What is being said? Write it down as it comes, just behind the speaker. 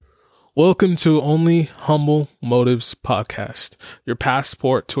Welcome to Only Humble Motives Podcast, your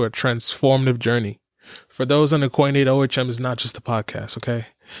passport to a transformative journey. For those unacquainted, OHM is not just a podcast, okay?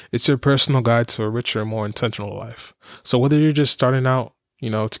 It's your personal guide to a richer, more intentional life. So whether you're just starting out,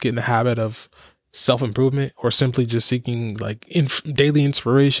 to get in the habit of self-improvement or simply just seeking daily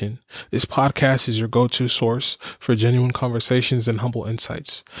inspiration, this podcast is your go-to source for genuine conversations and humble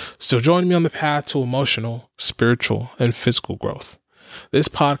insights. So join me on the path to emotional, spiritual, and physical growth. This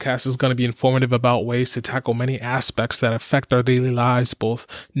podcast is going to be informative about ways to tackle many aspects that affect our daily lives, both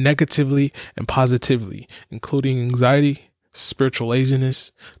negatively and positively, including anxiety, spiritual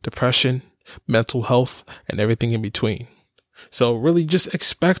laziness, depression, mental health, and everything in between. So really just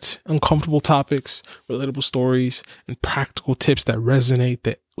expect uncomfortable topics, relatable stories, and practical tips that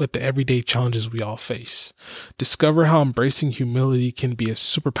resonate with the everyday challenges we all face. Discover how embracing humility can be a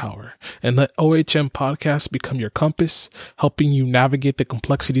superpower, and let OHM Podcast become your compass, helping you navigate the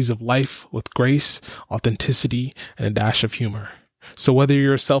complexities of life with grace, authenticity, and a dash of humor. So whether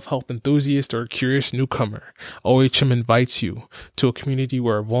you're a self-help enthusiast or a curious newcomer, OHM invites you to a community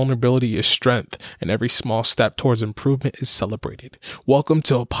where vulnerability is strength and every small step towards improvement is celebrated. Welcome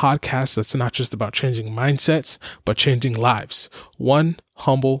to a podcast that's not just about changing mindsets, but changing lives, one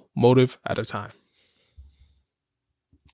humble motive at a time.